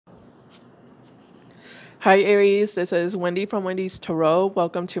Hi Aries, this is Wendy from Wendys Tarot.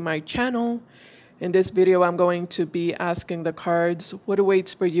 Welcome to my channel. In this video, I'm going to be asking the cards what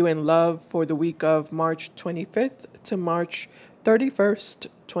awaits for you in love for the week of March 25th to March 31st,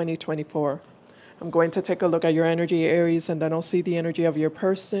 2024. I'm going to take a look at your energy, Aries, and then I'll see the energy of your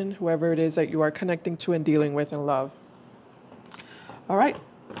person, whoever it is that you are connecting to and dealing with in love. All right,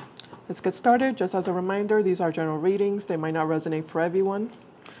 let's get started. Just as a reminder, these are general readings. They might not resonate for everyone.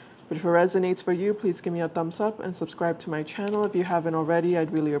 But if it resonates for you, please give me a thumbs up and subscribe to my channel. If you haven't already,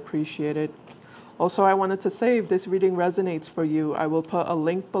 I'd really appreciate it. Also, I wanted to say if this reading resonates for you, I will put a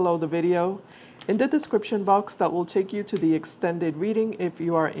link below the video in the description box that will take you to the extended reading if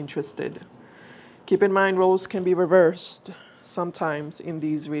you are interested. Keep in mind, roles can be reversed sometimes in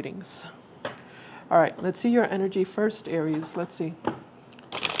these readings. All right, let's see your energy first, Aries. Let's see.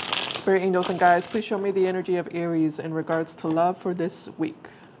 Spirit angels and guides, please show me the energy of Aries in regards to love for this week.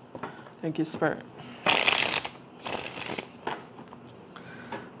 Thank you, Spirit.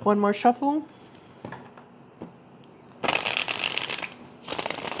 One more shuffle.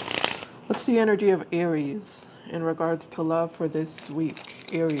 What's the energy of Aries in regards to love for this week,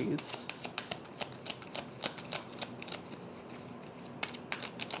 Aries?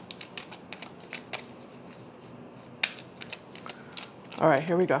 All right,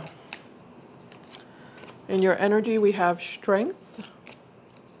 here we go. In your energy, we have strength.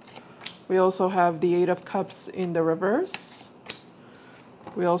 We also have the Eight of Cups in the reverse.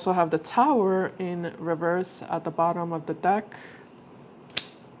 We also have the Tower in reverse at the bottom of the deck.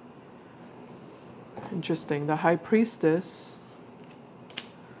 Interesting. The High Priestess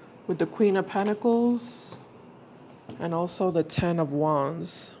with the Queen of Pentacles and also the Ten of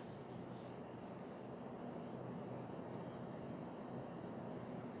Wands.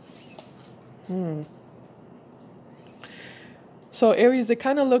 So Aries, it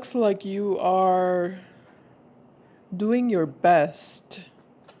kind of looks like you are doing your best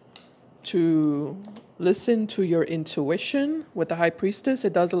to listen to your intuition. With the High Priestess,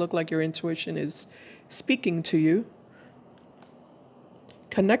 it does look like your intuition is speaking to you,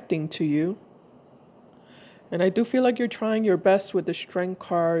 connecting to you. And I do feel like you're trying your best with the Strength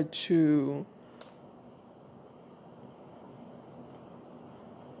card to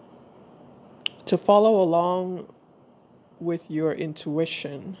follow along with your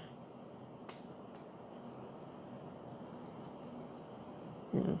intuition.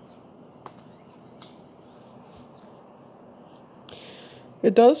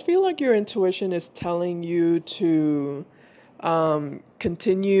 It does feel like your intuition is telling you to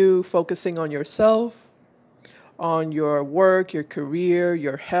continue focusing on yourself, on your work, your career,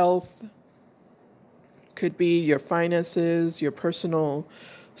 your health. Could be your finances, your personal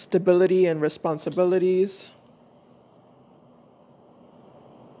stability and responsibilities.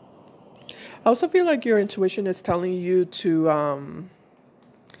 I also feel like your intuition is telling you to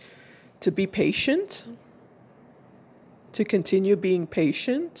be patient, to continue being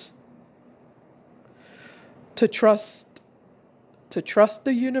patient, to trust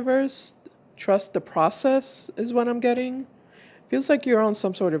the universe, trust the process is what I'm getting. Feels like you're on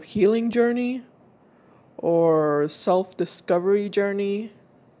some sort of healing journey or self-discovery journey,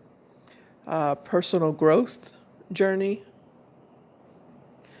 personal growth journey.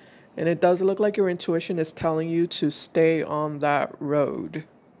 And it does look like your intuition is telling you to stay on that road.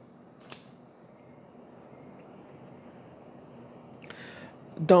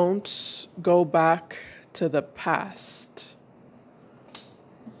 Don't go back to the past.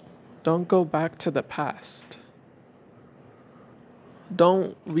 Don't go back to the past.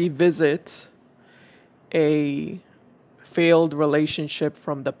 Don't revisit a failed relationship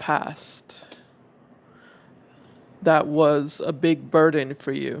from the past that was a big burden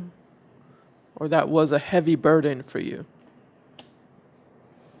for you, or that was a heavy burden for you.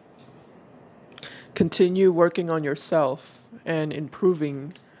 Continue working on yourself and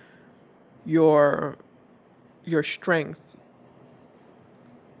improving your strength.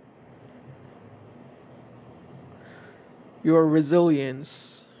 Your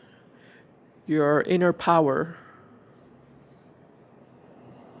resilience, your inner power.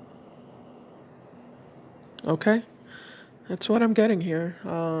 Okay? That's what I'm getting here.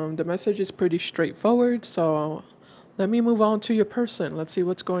 The message is pretty straightforward, so let me move on to your person. Let's see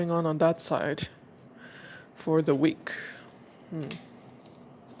what's going on that side for the week.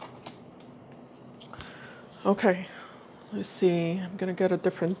 Okay, let's see. I'm going to get a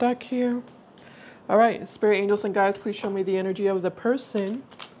different deck here. All right, Spirit angels and guides, please show me the energy of the person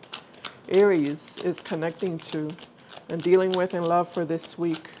Aries is connecting to and dealing with in love for this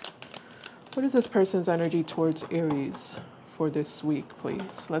week. What is this person's energy towards Aries for this week,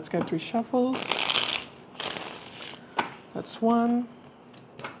 please? Let's get 3 shuffles. That's one.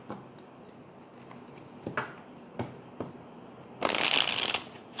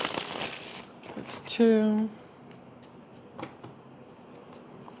 That's two.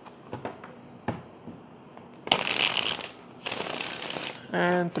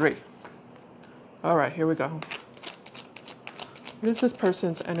 And three. All right, here we go. What is this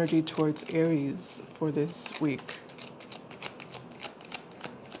person's energy towards Aries for this week?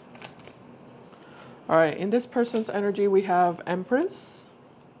 All right, in this person's energy, we have Empress.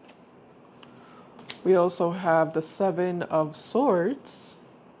 We also have the Seven of Swords.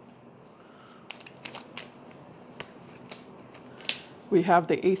 We have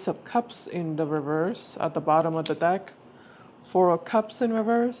the Ace of Cups in the reverse at the bottom of the deck. Four of Cups in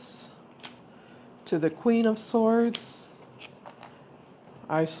reverse. To the Queen of Swords.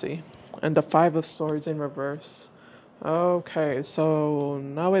 I see. And the Five of Swords in reverse. Okay, so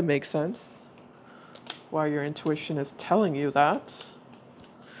now it makes sense why your intuition is telling you that.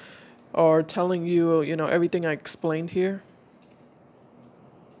 Or telling you, you know, everything I explained here.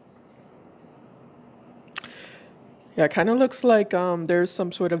 Yeah, it kind of looks like there's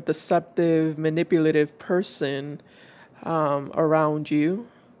some sort of deceptive, manipulative person around you.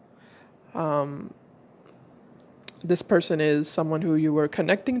 This person is someone who you were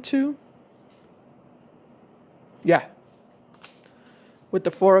connecting to. Yeah. With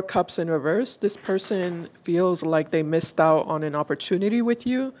the Four of Cups in reverse, this person feels like they missed out on an opportunity with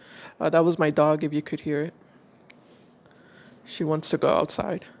you. That was my dog, if you could hear it. She wants to go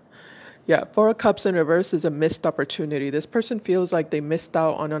outside. Yeah, Four of Cups in reverse is a missed opportunity. This person feels like they missed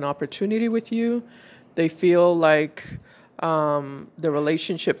out on an opportunity with you. They feel like the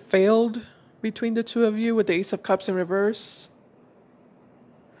relationship failed between the two of you with the Ace of Cups in reverse.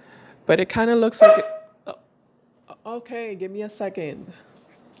 But it kind of looks like... Okay, give me a second.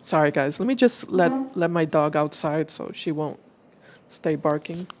 Sorry, guys. Let me just let my dog outside so she won't stay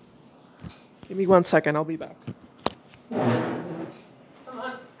barking. Give me 1 second. I'll be back. Come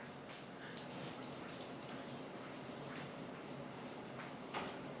on.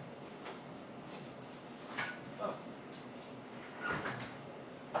 Oh.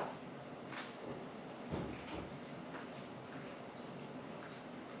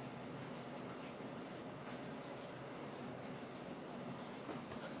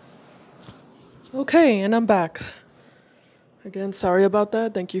 Okay, and I'm back. Again, sorry about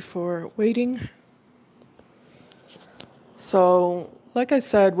that. Thank you for waiting. So, like I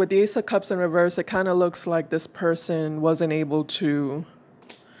said, with the Ace of Cups in reverse, it kind of looks like this person wasn't able to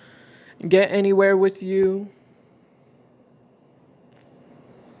get anywhere with you.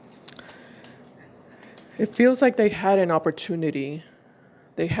 It feels like they had an opportunity.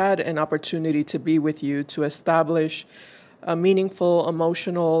 They had an opportunity to be with you, to establish a meaningful,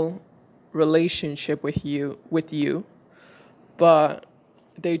 emotional relationship with you, but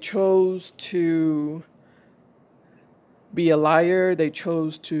they chose to be a liar. They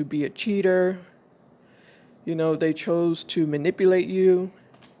chose to be a cheater. You know, they chose to manipulate you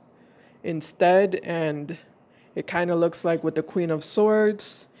instead. And it kind of looks like with the Queen of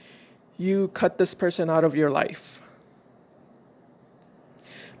Swords, you cut this person out of your life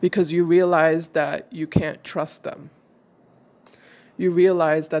because you realize that you can't trust them. You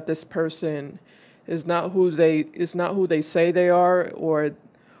realize that this person is not who they say they are,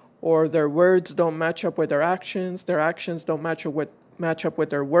 or their words don't match up with their actions. Their actions don't match up with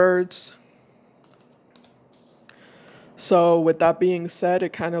their words. So with that being said,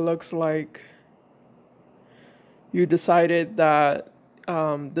 it kind of looks like you decided that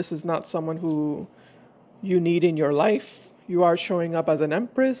this is not someone who you need in your life. You are showing up as an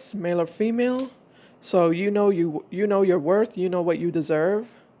Empress, male or female. So you know your worth, you know what you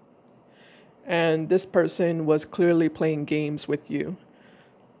deserve. And this person was clearly playing games with you.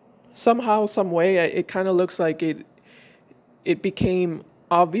 Somehow, some way, it kind of looks like it became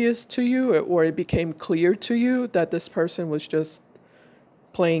obvious to you, or it became clear to you that this person was just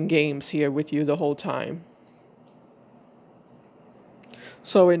playing games here with you the whole time.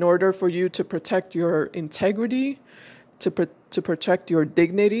 So in order for you to protect your integrity, to protect your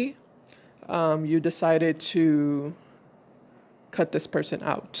dignity, you decided to cut this person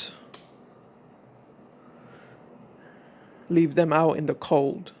out. Leave them out in the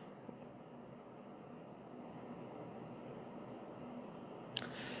cold.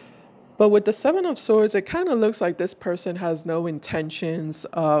 But with the Seven of Swords, it kind of looks like this person has no intentions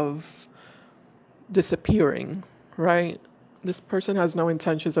of disappearing, right? This person has no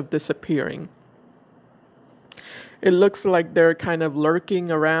intentions of disappearing. It looks like they're kind of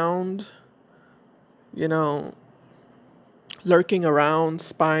lurking around, you know, lurking around,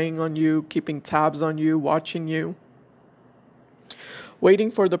 spying on you, keeping tabs on you, watching you. waiting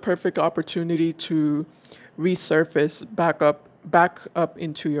for the perfect opportunity to resurface back up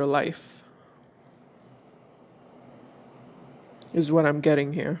into your life is what I'm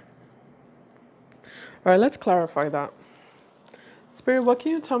getting here. All right, let's clarify that. Spirit, what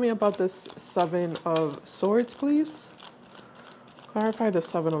can you tell me about this Seven of Swords, please? Clarify the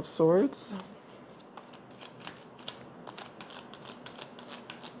Seven of Swords.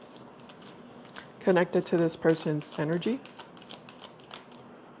 Connected to this person's energy.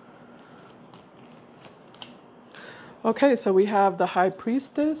 Okay, so we have the High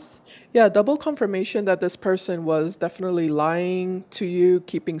Priestess. Yeah, double confirmation that this person was definitely lying to you,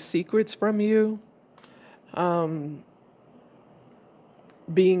 keeping secrets from you,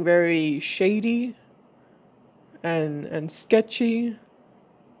 being very shady and sketchy,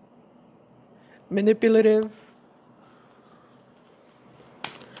 manipulative.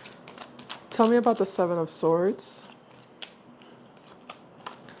 Tell me about the Seven of Swords.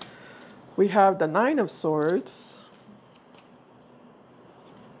 We have the Nine of Swords.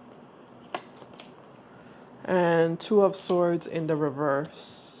 And Two of Swords in the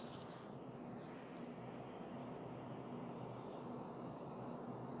reverse.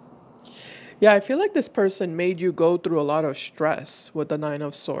 Yeah, I feel like this person made you go through a lot of stress with the Nine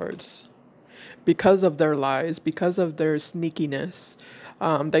of Swords. Because of their lies, because of their sneakiness.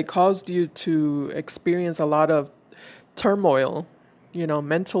 They caused you to experience a lot of turmoil, you know,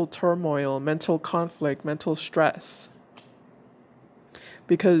 mental turmoil, mental conflict, mental stress.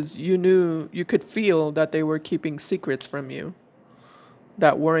 Because you knew, you could feel that they were keeping secrets from you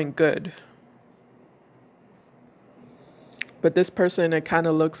that weren't good. But this person, it kind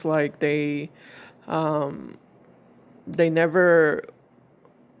of looks like they never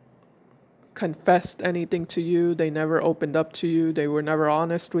confessed anything to you. They never opened up to you. They were never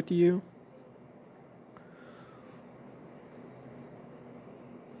honest with you.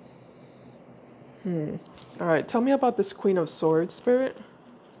 All right, tell me about this Queen of Swords, Spirit.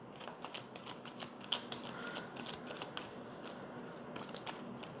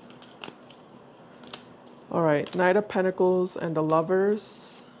 All right, Knight of Pentacles and the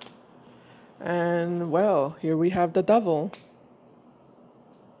Lovers. And, well, here we have the Devil.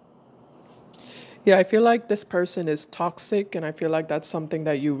 Yeah, I feel like this person is toxic, and I feel like that's something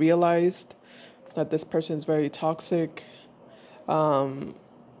that you realized, that this person is very toxic. They're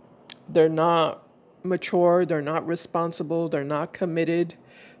not mature, they're not responsible, they're not committed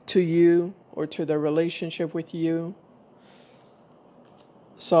to you or to their relationship with you.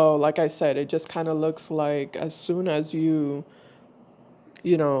 So, like I said, it just kind of looks like as soon as you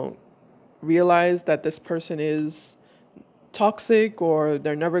know, realize that this person is toxic or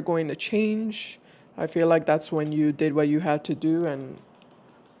they're never going to change, I feel like that's when you did what you had to do and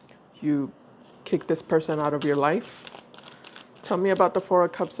you kicked this person out of your life. Tell me about the Four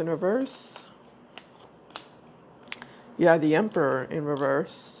of Cups in reverse. Yeah, the Emperor in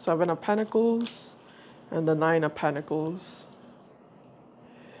reverse. Seven of Pentacles and the Nine of Pentacles.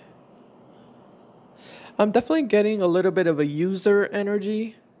 I'm definitely getting a little bit of a user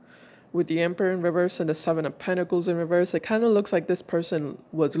energy with the Emperor in reverse and the Seven of Pentacles in reverse. It kind of looks like this person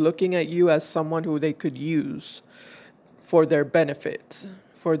was looking at you as someone who they could use for their benefit,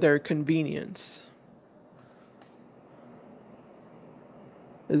 for their convenience,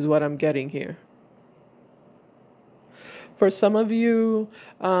 is what I'm getting here. For some of you,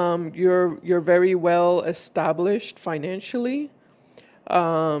 you're very well established financially.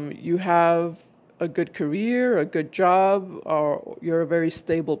 You have a good career, a good job, or you're a very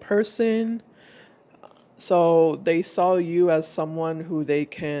stable person. So they saw you as someone who they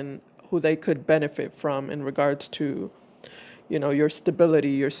could benefit from in regards to, you know, your stability,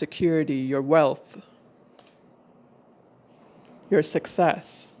 your security, your wealth, your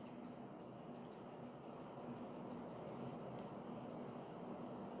success.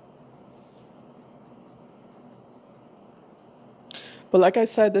 But like I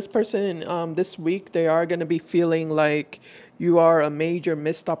said, this person, this week, they are going to be feeling like you are a major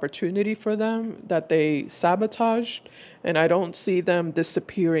missed opportunity for them, that they sabotaged. And I don't see them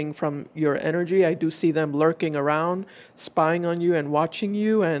disappearing from your energy. I do see them lurking around, spying on you and watching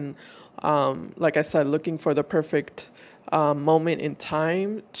you. And like I said, looking for the perfect moment in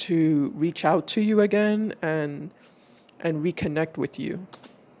time to reach out to you again and reconnect with you.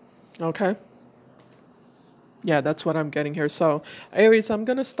 Okay? Yeah, that's what I'm getting here. So, Aries, I'm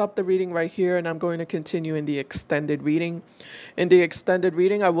going to stop the reading right here and I'm going to continue in the extended reading. In the extended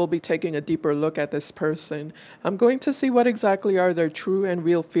reading, I will be taking a deeper look at this person. I'm going to see what exactly are their true and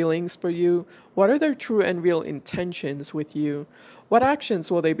real feelings for you. What are their true and real intentions with you? What actions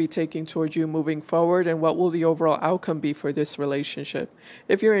will they be taking toward you moving forward, and what will the overall outcome be for this relationship?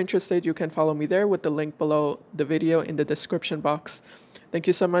 If you're interested, you can follow me there with the link below the video in the description box. Thank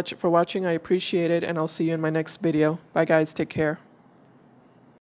you so much for watching. I appreciate it, and I'll see you in my next video. Bye guys, take care.